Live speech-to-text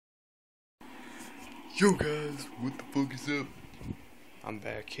Yo guys, what the fuck is up? I'm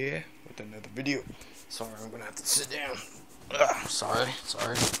back here with another video. Sorry, I'm gonna have to sit down. Sorry.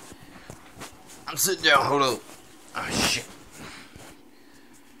 I'm sitting down, hold up. Oh shit.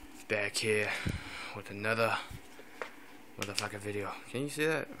 Back here with another motherfucking video. Can you see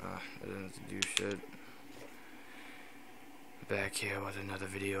that? I didn't have to do shit. Back here with another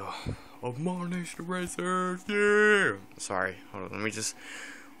video of Modnation Racers. Yeah. Sorry, hold on. Let me just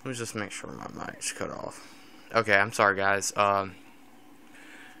make sure my mic's cut off. Okay, I'm sorry guys.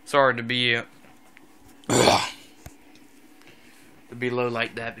 Sorry to be low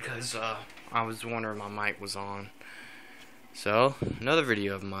like that because I was wondering my mic was on. So, another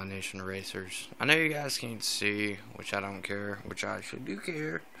video of Modnation Racers. I know you guys can't see, which I don't care, which I actually do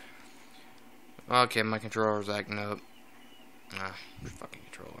care. Okay, my controller's acting up. Fucking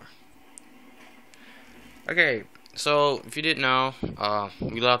controller. Okay, so if you didn't know,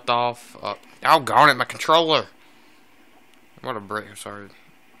 we left off. Oh, darn it, my controller! What a break! Sorry.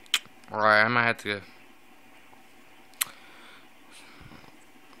 Alright, I might have to.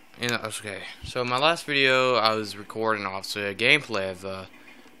 Okay. So my last video, I was recording obviously a gameplay of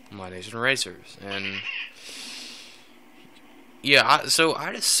Modnation Racers, and yeah, so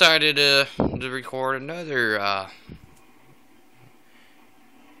I decided to record another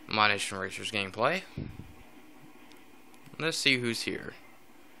Modnation Racers gameplay. Let's see who's here.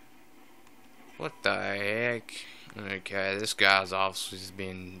 What the heck? Okay, this guy's obviously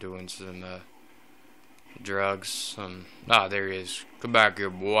been doing some drugs. There he is. Come back here,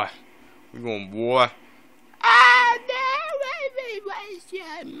 boy. We going, boy. What's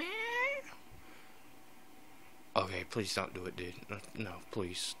up, man? Okay, please don't do it, dude. No,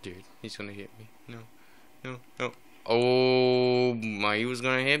 please, dude. He's gonna hit me. No. Oh my, he was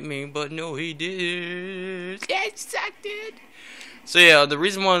gonna hit me, but no, he did. That sucked, dude. So yeah, the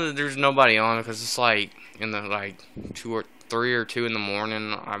reason why there's nobody on because it's like in the 2 or 3 or 2 in the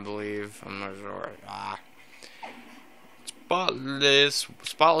morning, I believe. I'm not sure.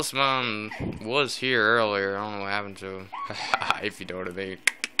 Spotless Man was here earlier. I don't know what happened to him. If you know what I mean.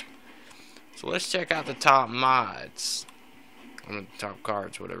 So let's check out the top mods. I mean, the top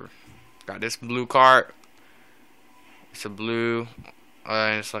cards, whatever. Got this blue card. It's a blue.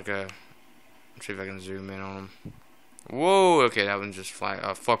 It's like a. Let's see if I can zoom in on them. Whoa. Okay, that one's just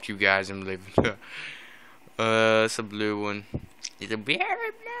flat. Fuck you guys. I'm leaving. It's a blue one. It's a very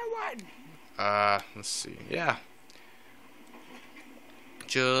blue one. Let's see. Yeah.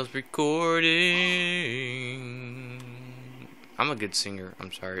 Just recording. I'm a good singer.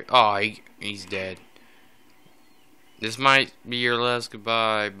 I'm sorry. Oh, he's dead. This might be your last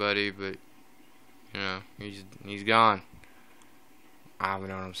goodbye, buddy, but you know, he's gone. I don't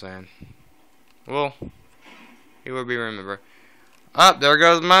know what I'm saying. Well, he will be remembered. There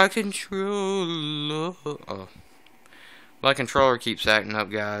goes my controller. Oh, my controller keeps acting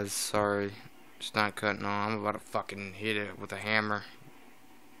up, guys. Sorry, it's not cutting on. I'm about to fucking hit it with a hammer.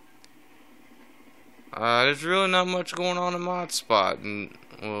 There's really not much going on in Mod Spot,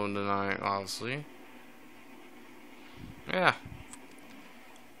 tonight, obviously. Yeah.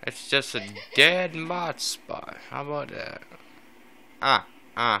 It's just a dead Mod Spot. How about that?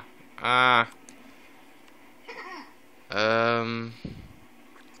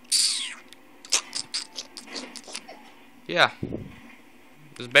 Yeah.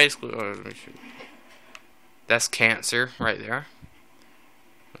 It's basically, let me shoot. That's Cancer right there.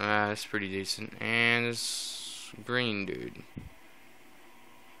 That's pretty decent. And this green dude.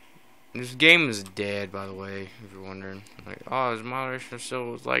 This game is dead, by the way, if you're wondering. Like, oh, is Modnation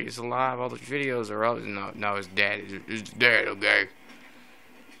still like it's alive? All the videos are up. No, it's dead. It's dead. Okay.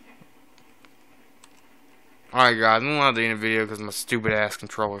 Alright, guys, I'm not doing a video because my stupid ass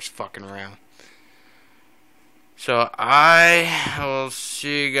controller's fucking around. So I will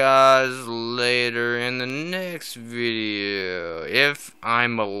see you guys later in the next video if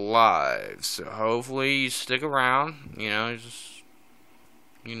I'm alive. So hopefully you stick around. Just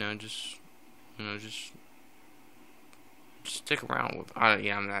stick around with.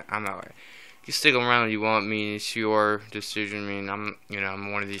 I'm not like. You stick around if you want me. It's your decision. I mean,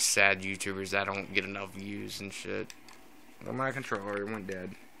 I'm one of these sad YouTubers that don't get enough views and shit. But my controller went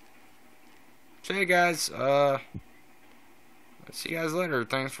dead. So hey guys, I'll see you guys later.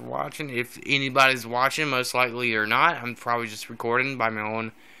 Thanks for watching. If anybody's watching, most likely or not, I'm probably just recording by my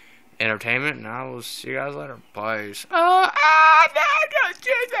own entertainment, and I will see you guys later. Bye.